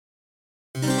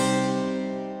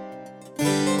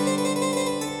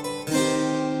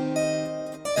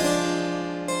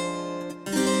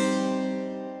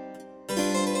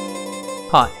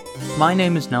Hi, my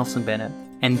name is Nelson Bennett,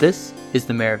 and this is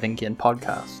the Merovingian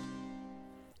podcast.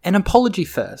 An apology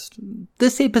first.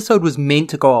 This episode was meant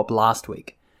to go up last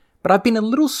week, but I've been a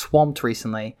little swamped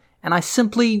recently, and I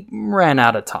simply ran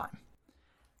out of time.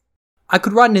 I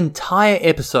could write an entire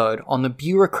episode on the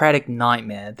bureaucratic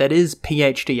nightmare that is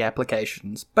PhD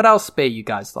applications, but I'll spare you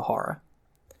guys the horror.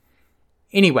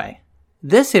 Anyway,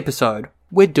 this episode,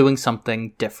 we're doing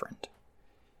something different.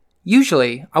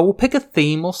 Usually, I will pick a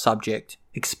theme or subject,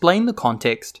 explain the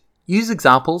context, use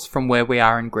examples from where we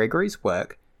are in Gregory's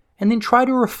work, and then try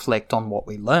to reflect on what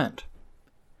we learned.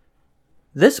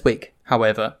 This week,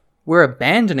 however, we're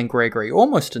abandoning Gregory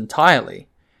almost entirely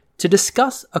to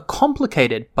discuss a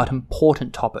complicated but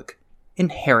important topic: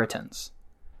 inheritance.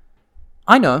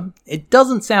 I know, it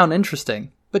doesn't sound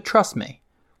interesting, but trust me,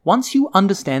 once you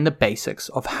understand the basics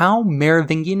of how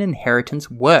Merovingian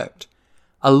inheritance worked,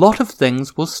 a lot of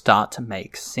things will start to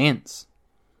make sense.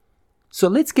 So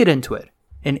let's get into it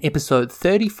in episode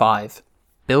 35,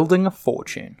 Building a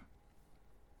Fortune.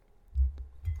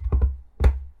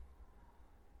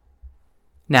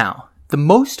 Now, the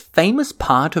most famous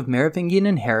part of Merovingian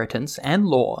inheritance and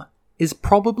law is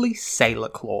probably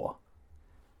Salic law.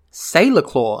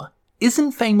 Salic law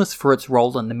isn't famous for its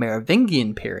role in the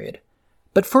Merovingian period,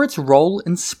 but for its role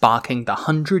in sparking the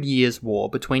 100 Years' War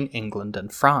between England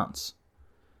and France.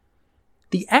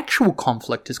 The actual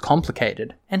conflict is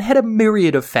complicated and had a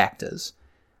myriad of factors,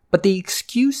 but the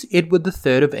excuse Edward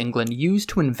III of England used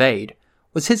to invade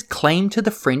was his claim to the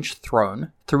French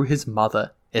throne through his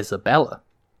mother Isabella.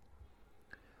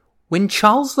 When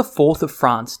Charles IV of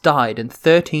France died in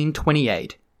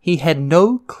 1328, he had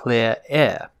no clear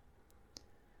heir.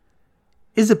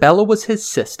 Isabella was his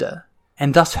sister,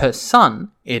 and thus her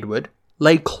son, Edward,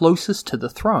 lay closest to the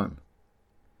throne.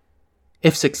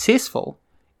 If successful,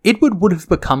 Edward would have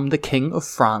become the King of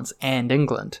France and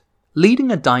England, leading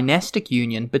a dynastic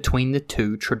union between the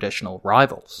two traditional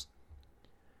rivals.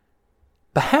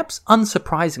 Perhaps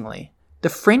unsurprisingly, the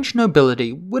French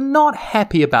nobility were not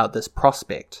happy about this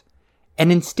prospect,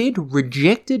 and instead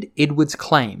rejected Edward's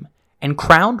claim and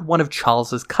crowned one of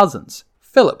Charles's cousins,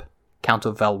 Philip, Count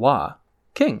of Valois,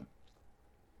 king.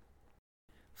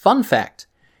 Fun fact,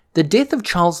 the death of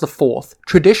Charles IV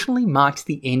traditionally marks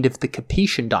the end of the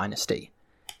Capetian dynasty,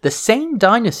 the same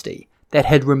dynasty that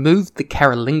had removed the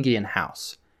Carolingian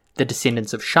house, the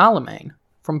descendants of Charlemagne,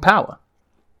 from power.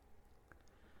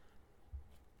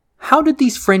 How did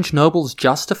these French nobles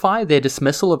justify their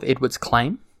dismissal of Edward's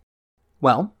claim?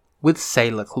 Well, with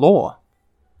Salic law.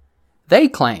 They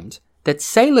claimed that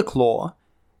Salic law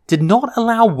did not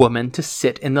allow women to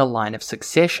sit in the line of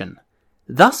succession,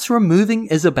 thus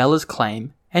removing Isabella's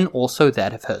claim and also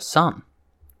that of her son.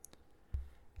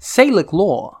 Salic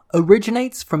law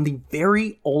originates from the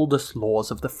very oldest laws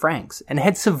of the Franks and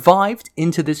had survived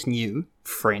into this new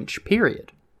French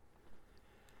period.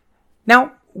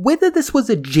 Now, whether this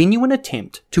was a genuine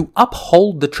attempt to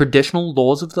uphold the traditional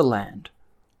laws of the land,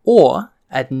 or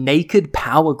a naked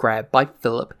power grab by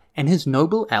Philip and his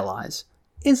noble allies,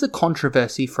 is a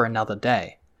controversy for another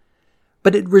day.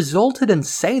 But it resulted in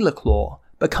Salic law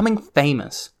becoming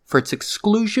famous for its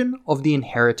exclusion of the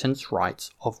inheritance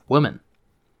rights of women.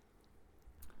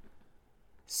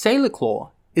 Salic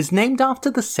law is named after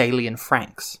the Salian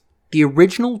Franks, the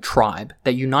original tribe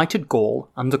that united Gaul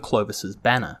under Clovis's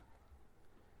banner.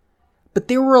 But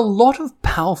there were a lot of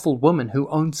powerful women who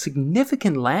owned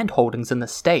significant landholdings in the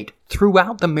state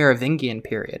throughout the Merovingian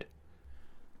period.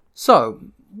 So,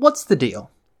 what's the deal?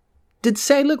 Did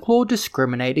Salic law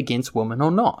discriminate against women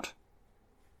or not?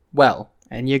 Well,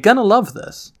 and you're gonna love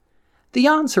this, the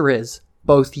answer is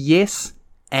both yes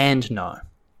and no.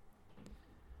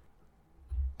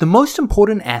 The most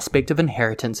important aspect of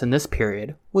inheritance in this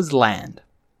period was land.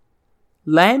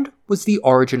 Land was the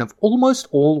origin of almost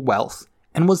all wealth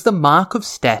and was the mark of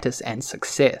status and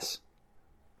success.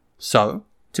 So,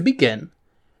 to begin,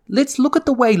 let's look at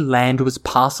the way land was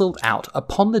parcelled out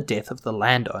upon the death of the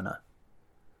landowner.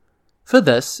 For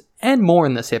this, and more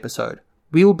in this episode,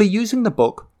 we will be using the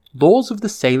book Laws of the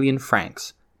Salian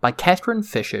Franks by Catherine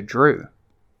Fisher Drew.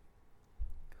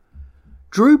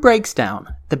 Drew breaks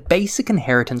down the basic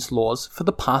inheritance laws for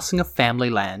the passing of family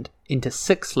land into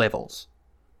 6 levels.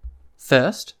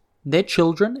 First, their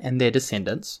children and their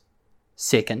descendants.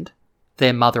 Second,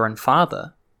 their mother and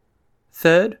father.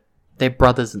 Third, their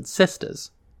brothers and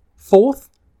sisters. Fourth,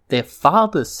 their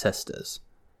father's sisters.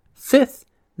 Fifth,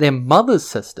 their mother's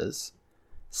sisters.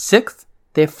 Sixth,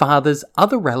 their father's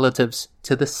other relatives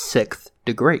to the 6th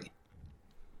degree.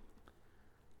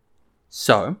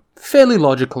 So, fairly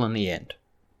logical in the end.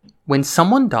 When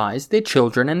someone dies, their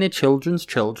children and their children's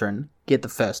children get the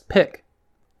first pick.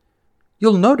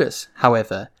 You'll notice,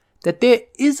 however, that there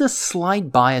is a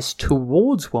slight bias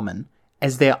towards women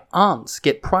as their aunts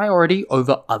get priority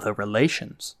over other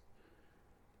relations.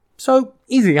 So,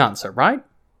 easy answer, right?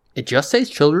 It just says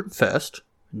children first,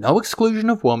 no exclusion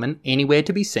of women anywhere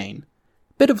to be seen.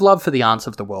 Bit of love for the aunts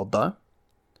of the world though.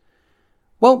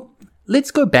 Well, let's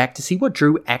go back to see what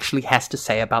Drew actually has to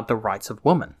say about the rights of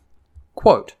women.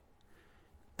 Quote,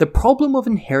 "The problem of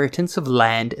inheritance of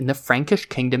land in the Frankish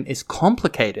kingdom is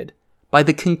complicated by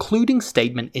the concluding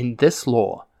statement in this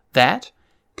law that,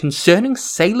 concerning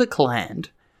Salic land,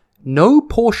 no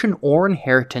portion or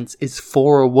inheritance is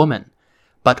for a woman,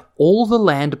 but all the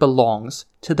land belongs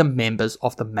to the members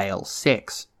of the male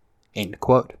sex." End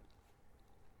quote.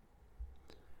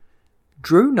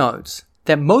 Drew notes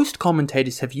that most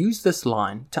commentators have used this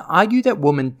line to argue that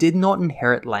women did not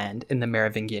inherit land in the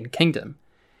Merovingian kingdom,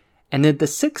 and that the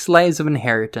 6 layers of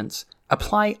inheritance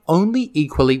apply only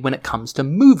equally when it comes to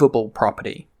movable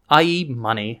property, i.e.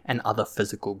 money and other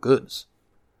physical goods.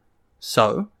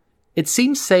 So, it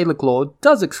seems Salic law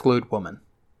does exclude women.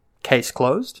 Case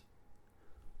closed?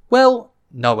 Well,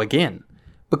 no again,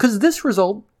 because this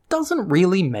result doesn't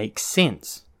really make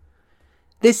sense.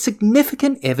 There's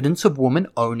significant evidence of women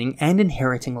owning and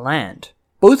inheriting land.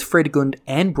 Both Fredegund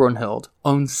and Brunhild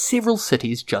own several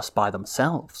cities just by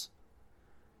themselves.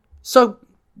 So,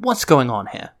 what's going on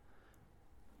here?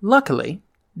 Luckily,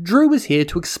 Drew is here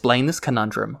to explain this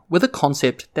conundrum with a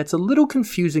concept that's a little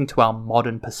confusing to our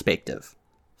modern perspective.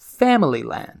 Family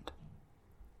land.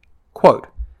 Quote,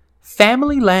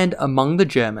 "Family land among the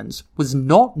Germans was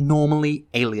not normally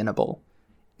alienable.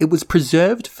 It was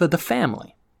preserved for the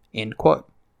family." End quote.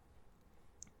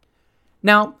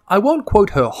 Now, I won't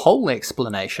quote her whole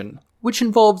explanation, which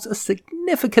involves a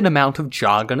significant amount of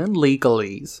jargon and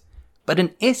legalese, but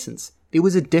in essence, there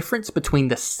was a difference between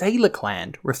the Salic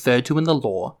land referred to in the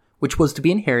law, which was to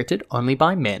be inherited only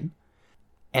by men,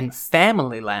 and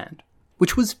family land,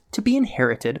 which was to be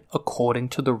inherited according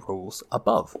to the rules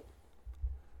above.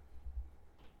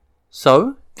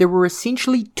 So, there were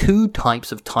essentially 2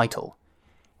 types of title,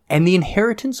 and the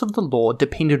inheritance of the law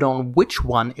depended on which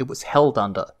one it was held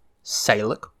under,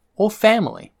 Salic or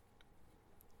family.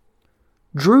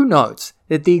 Drew notes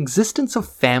that the existence of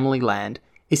family land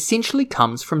essentially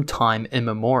comes from time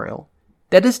immemorial.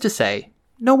 That is to say,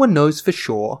 no one knows for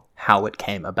sure how it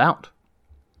came about.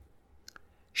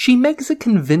 She makes a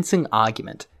convincing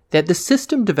argument that the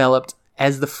system developed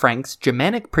as the Franks'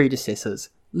 Germanic predecessors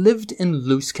lived in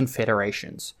loose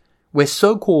confederations, where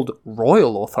so-called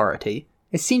royal authority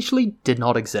essentially did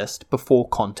not exist before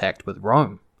contact with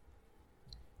Rome.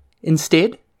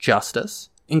 Instead, justice,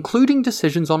 including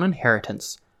decisions on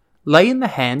inheritance, lay in the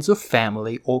hands of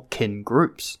family or kin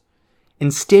groups,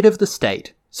 instead of the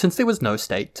state, since there was no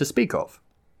state to speak of.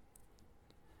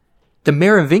 The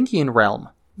Merovingian realm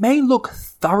may look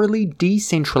thoroughly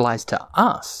decentralized to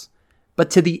us,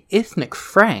 but to the ethnic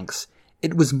Franks,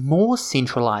 it was more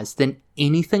centralized than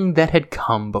anything that had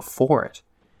come before it,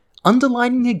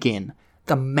 underlining again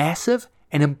the massive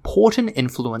and important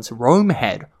influence Rome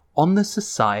had on the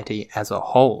society as a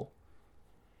whole.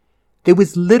 There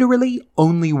was literally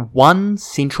only one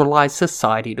centralized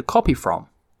society to copy from,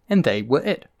 and they were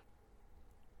it.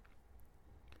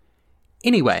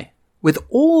 Anyway, with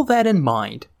all that in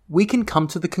mind, we can come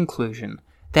to the conclusion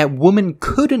that women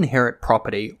could inherit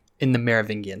property in the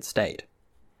Merovingian state.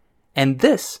 And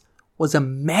this was a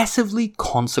massively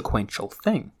consequential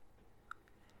thing.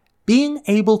 Being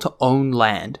able to own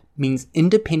land means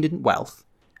independent wealth,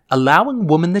 allowing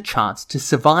women the chance to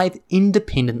survive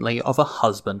independently of a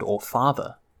husband or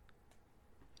father.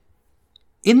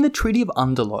 In the Treaty of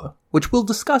Underlo, which we'll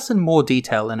discuss in more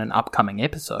detail in an upcoming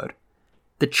episode,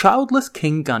 the childless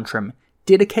King Guntram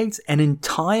dedicates an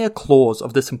entire clause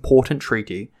of this important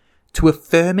treaty to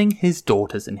affirming his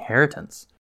daughter's inheritance.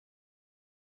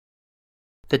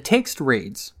 The text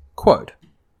reads, quote,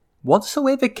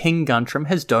 "Whatsoever King Guntram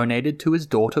has donated to his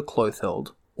daughter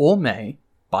Clothild, or may,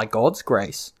 by God's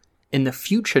grace, in the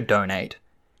future donate,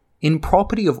 in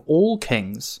property of all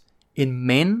kings, in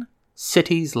men,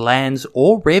 cities, lands,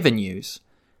 or revenues,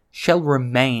 shall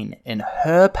remain in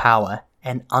her power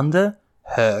and under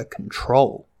her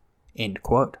control." End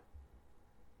quote.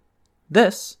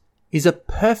 This is a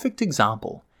perfect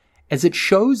example, as it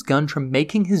shows Guntram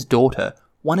making his daughter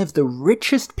one of the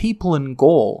richest people in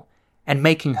Gaul, and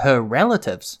making her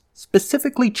relatives,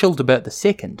 specifically Childebert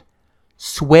II,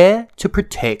 swear to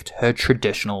protect her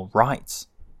traditional rights.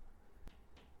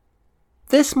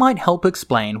 This might help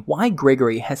explain why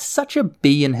Gregory has such a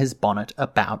bee in his bonnet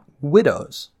about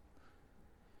widows.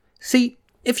 See,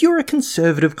 if you're a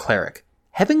conservative cleric,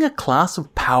 having a class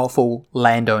of powerful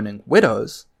landowning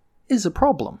widows is a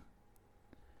problem.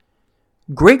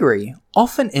 Gregory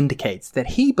often indicates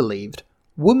that he believed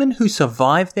women who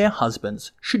survived their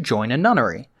husbands should join a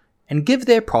nunnery and give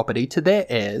their property to their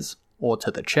heirs or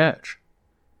to the church.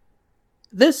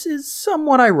 This is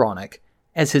somewhat ironic,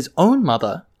 as his own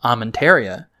mother,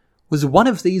 Armentaria, was one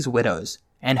of these widows,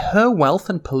 and her wealth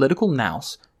and political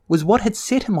nous was what had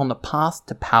set him on the path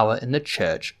to power in the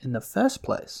church in the first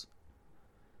place.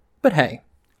 But hey,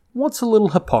 what's a little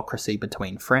hypocrisy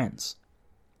between friends?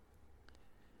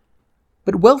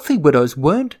 But wealthy widows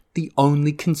weren't the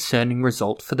only concerning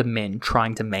result for the men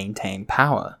trying to maintain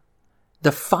power.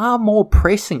 The far more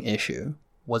pressing issue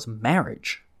was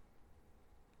marriage.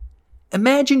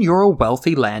 Imagine you're a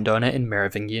wealthy landowner in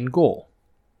Merovingian Gaul.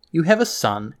 You have a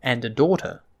son and a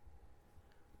daughter.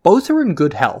 Both are in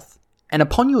good health, and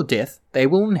upon your death they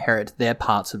will inherit their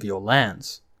parts of your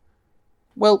lands.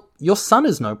 Well, your son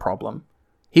is no problem.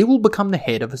 He will become the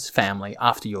head of his family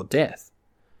after your death.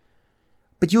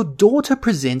 But your daughter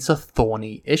presents a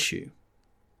thorny issue.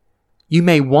 You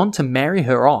may want to marry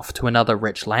her off to another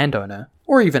rich landowner,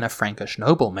 or even a Frankish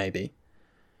noble maybe.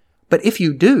 But if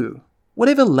you do,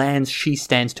 whatever lands she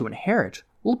stands to inherit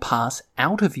will pass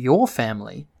out of your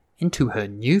family into her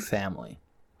new family.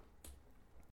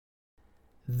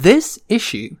 This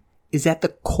issue is at the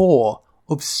core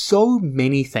of so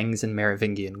many things in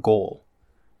Merovingian Gaul.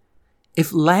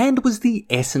 If land was the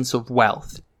essence of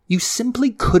wealth, you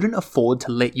simply couldn't afford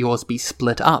to let yours be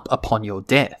split up upon your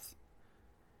death.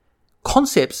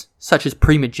 Concepts such as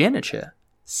primogeniture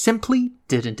simply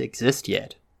didn't exist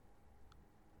yet.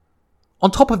 On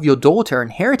top of your daughter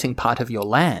inheriting part of your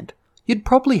land, you'd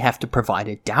probably have to provide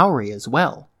a dowry as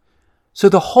well. So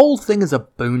the whole thing is a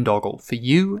boondoggle for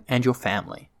you and your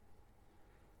family.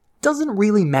 Doesn't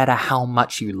really matter how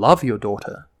much you love your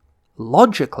daughter.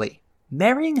 Logically,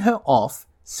 marrying her off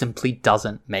simply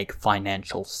doesn't make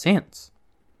financial sense.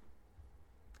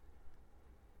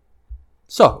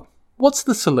 So, what's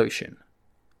the solution?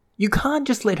 You can't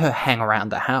just let her hang around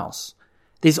the house.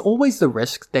 There's always the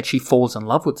risk that she falls in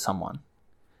love with someone.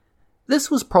 This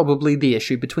was probably the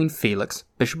issue between Felix,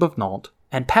 Bishop of Nantes,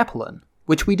 and Papelin,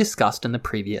 which we discussed in the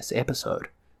previous episode.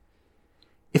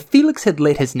 If Felix had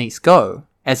let his niece go,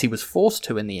 as he was forced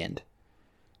to in the end,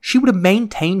 she would have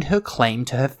maintained her claim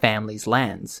to her family's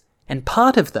lands, and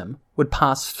part of them would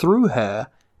pass through her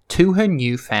to her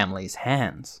new family's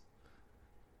hands.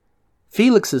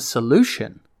 Felix's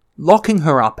solution, locking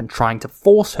her up and trying to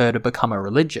force her to become a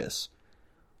religious,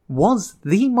 was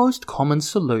the most common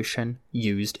solution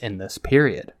used in this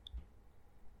period.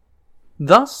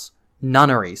 Thus,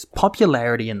 nunnery's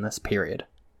popularity in this period.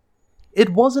 It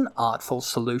was an artful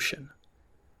solution.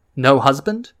 No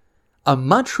husband, a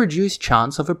much reduced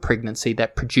chance of a pregnancy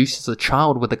that produces a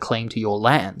child with a claim to your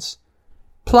lands.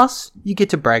 Plus, you get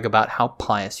to brag about how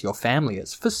pious your family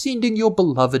is for sending your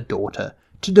beloved daughter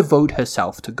to devote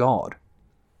herself to God.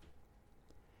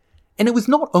 And it was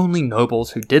not only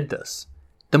nobles who did this.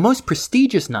 The most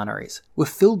prestigious nunneries were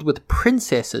filled with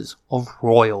princesses of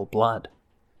royal blood.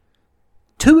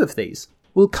 Two of these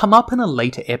will come up in a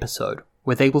later episode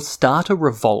where they will start a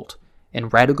revolt in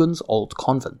Radogun's old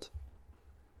convent.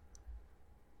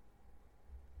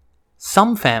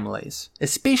 Some families,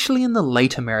 especially in the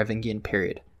later Merovingian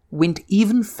period, went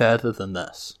even further than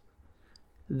this.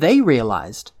 They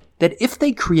realized that if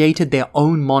they created their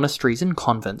own monasteries and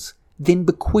convents, then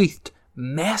bequeathed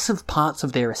massive parts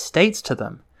of their estates to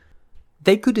them,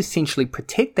 they could essentially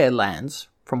protect their lands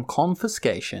from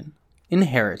confiscation,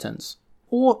 inheritance,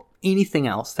 or anything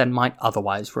else that might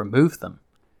otherwise remove them.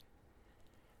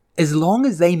 As long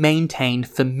as they maintained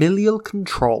familial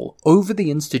control over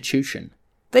the institution,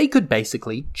 they could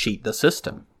basically cheat the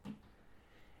system.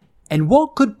 And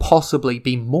what could possibly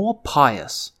be more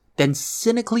pious than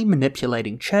cynically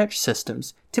manipulating church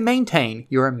systems to maintain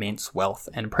your immense wealth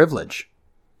and privilege?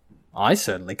 I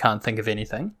certainly can't think of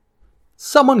anything.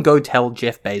 Someone go tell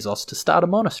Jeff Bezos to start a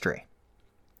monastery.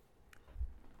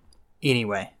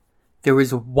 Anyway, there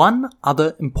is one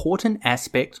other important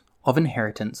aspect of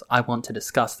inheritance I want to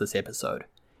discuss this episode,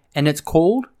 and it's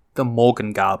called the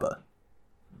Morgengabe.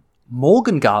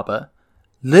 Morgengabe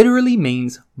literally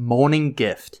means morning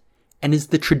gift, and is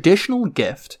the traditional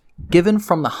gift given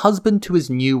from the husband to his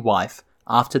new wife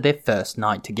after their first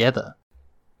night together.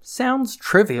 Sounds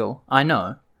trivial, I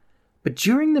know, but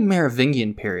during the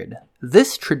Merovingian period,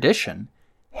 this tradition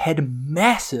had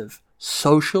massive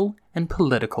social and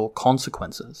political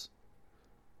consequences.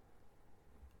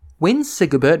 When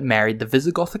Sigebert married the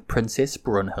Visigothic princess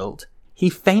Brunhild, he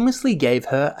famously gave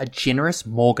her a generous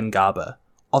Morgengabe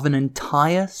of an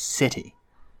entire city.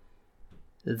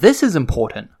 This is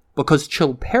important because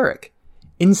Chilperic,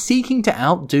 in seeking to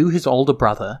outdo his older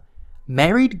brother,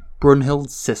 married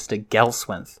Brunhild's sister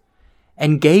Gelswinthe,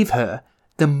 and gave her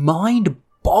the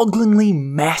mind-bogglingly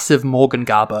massive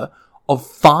Morgengaba of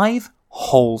 5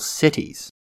 whole cities.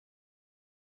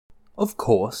 Of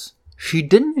course, she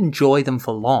didn't enjoy them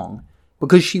for long,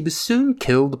 because she was soon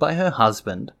killed by her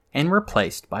husband and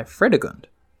replaced by Fredegund.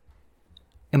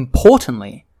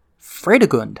 Importantly,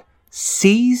 Fredegund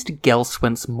seized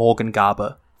Gelswinthe's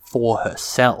Morgengaba for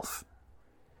herself.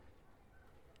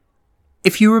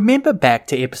 If you remember back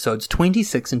to episodes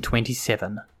 26 and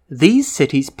 27, these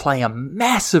cities play a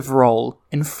massive role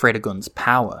in Fredegund's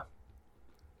power.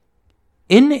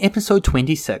 In episode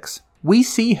 26, we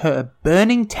see her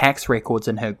burning tax records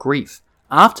in her grief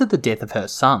after the death of her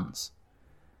sons.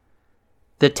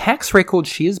 The tax records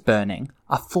she is burning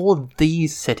are for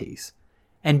these cities,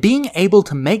 and being able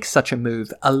to make such a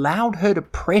move allowed her to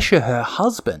pressure her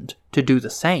husband to do the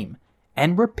same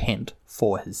and repent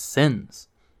for his sins.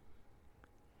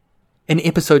 In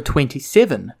episode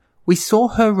 27, we saw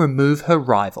her remove her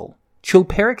rival,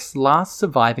 Chilperic's last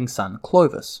surviving son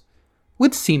Clovis,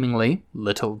 with seemingly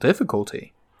little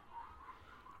difficulty.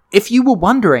 If you were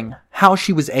wondering how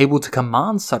she was able to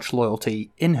command such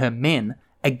loyalty in her men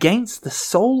against the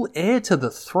sole heir to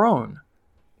the throne,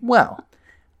 well,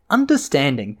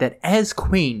 understanding that as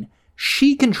queen,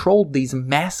 she controlled these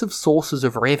massive sources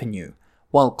of revenue,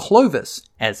 while Clovis,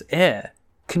 as heir,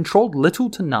 controlled little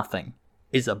to nothing,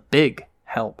 is a big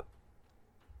help.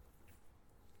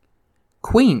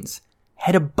 Queens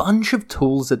had a bunch of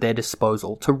tools at their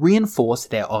disposal to reinforce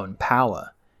their own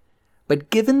power. But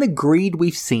given the greed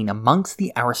we've seen amongst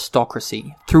the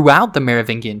aristocracy throughout the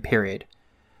Merovingian period,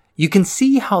 you can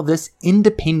see how this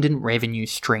independent revenue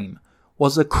stream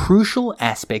was a crucial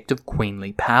aspect of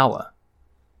queenly power.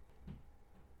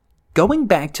 Going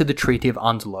back to the Treaty of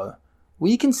Underlo,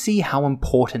 we can see how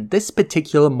important this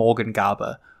particular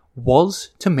Morgengaba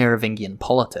was to Merovingian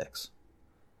politics.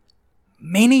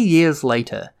 Many years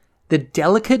later, the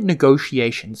delicate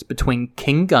negotiations between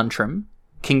King Guntram,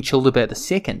 King Childebert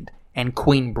II, and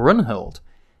Queen Brunhild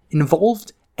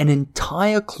involved an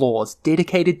entire clause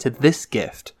dedicated to this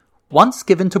gift, once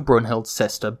given to Brunhild's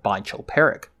sister by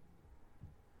Chilperic.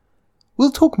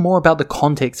 We'll talk more about the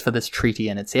context for this treaty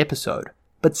in its episode,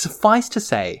 but suffice to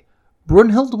say,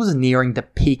 Brunhild was nearing the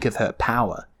peak of her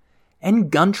power,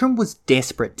 and Guntram was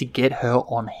desperate to get her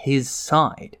on his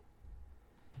side.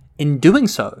 In doing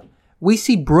so, we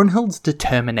see Brunhild's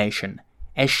determination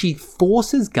as she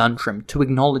forces Guntram to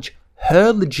acknowledge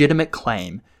her legitimate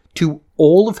claim to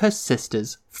all of her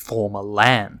sister's former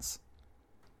lands.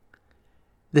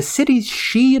 The cities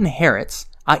she inherits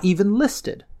are even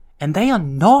listed, and they are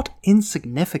not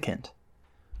insignificant.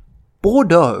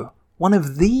 Bordeaux, one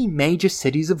of the major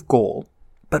cities of Gaul,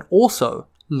 but also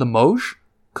Limoges,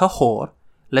 Cahors,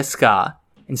 Lescar,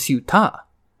 and Ceuta.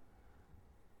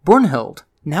 Brunhild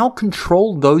now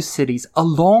controlled those cities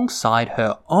alongside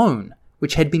her own,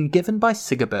 which had been given by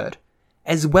Sigebert,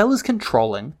 as well as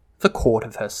controlling the court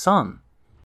of her son.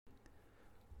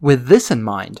 With this in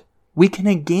mind, we can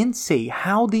again see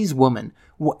how these women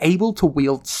were able to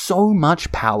wield so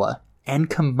much power and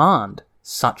command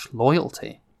such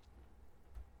loyalty.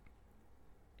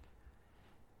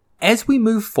 As we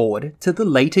move forward to the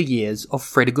later years of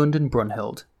Fredegund and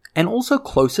Brunhild, and also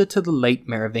closer to the late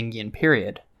Merovingian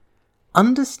period,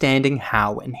 understanding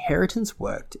how inheritance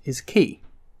worked is key.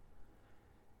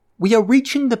 We are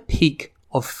reaching the peak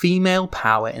of female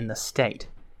power in the state,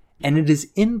 and it is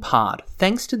in part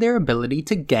thanks to their ability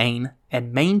to gain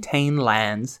and maintain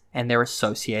lands and their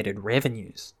associated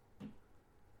revenues.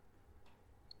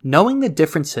 Knowing the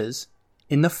differences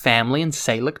in the family and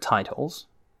Salic titles,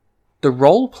 the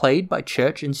role played by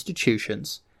church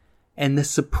institutions, and the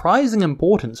surprising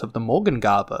importance of the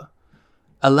Morgengaba,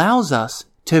 allows us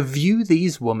to view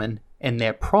these women in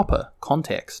their proper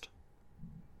context.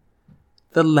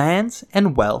 The lands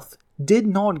and wealth did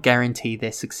not guarantee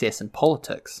their success in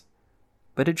politics,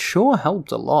 but it sure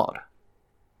helped a lot.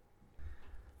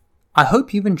 I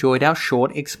hope you've enjoyed our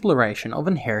short exploration of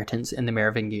inheritance in the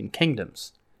Merovingian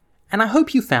kingdoms, and I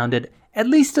hope you found it at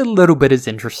least a little bit as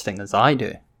interesting as I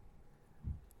do.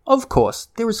 Of course,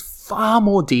 there is far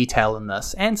more detail in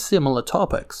this and similar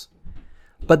topics,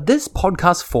 but this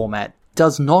podcast format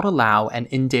does not allow an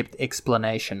in-depth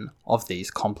explanation of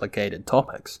these complicated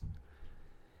topics.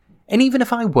 And even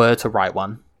if I were to write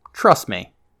one, trust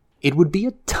me, it would be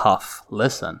a tough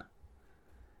listen.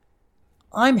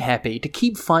 I'm happy to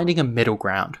keep finding a middle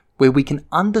ground where we can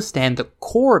understand the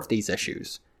core of these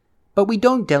issues, but we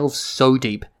don't delve so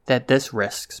deep that this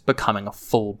risks becoming a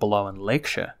full-blown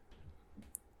lecture.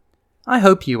 I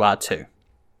hope you are too.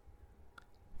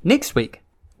 Next week,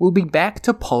 we'll be back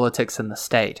to politics in the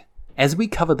state as we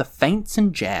cover the feints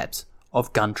and jabs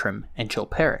of Guntram and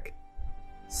Chilperic.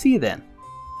 See you then.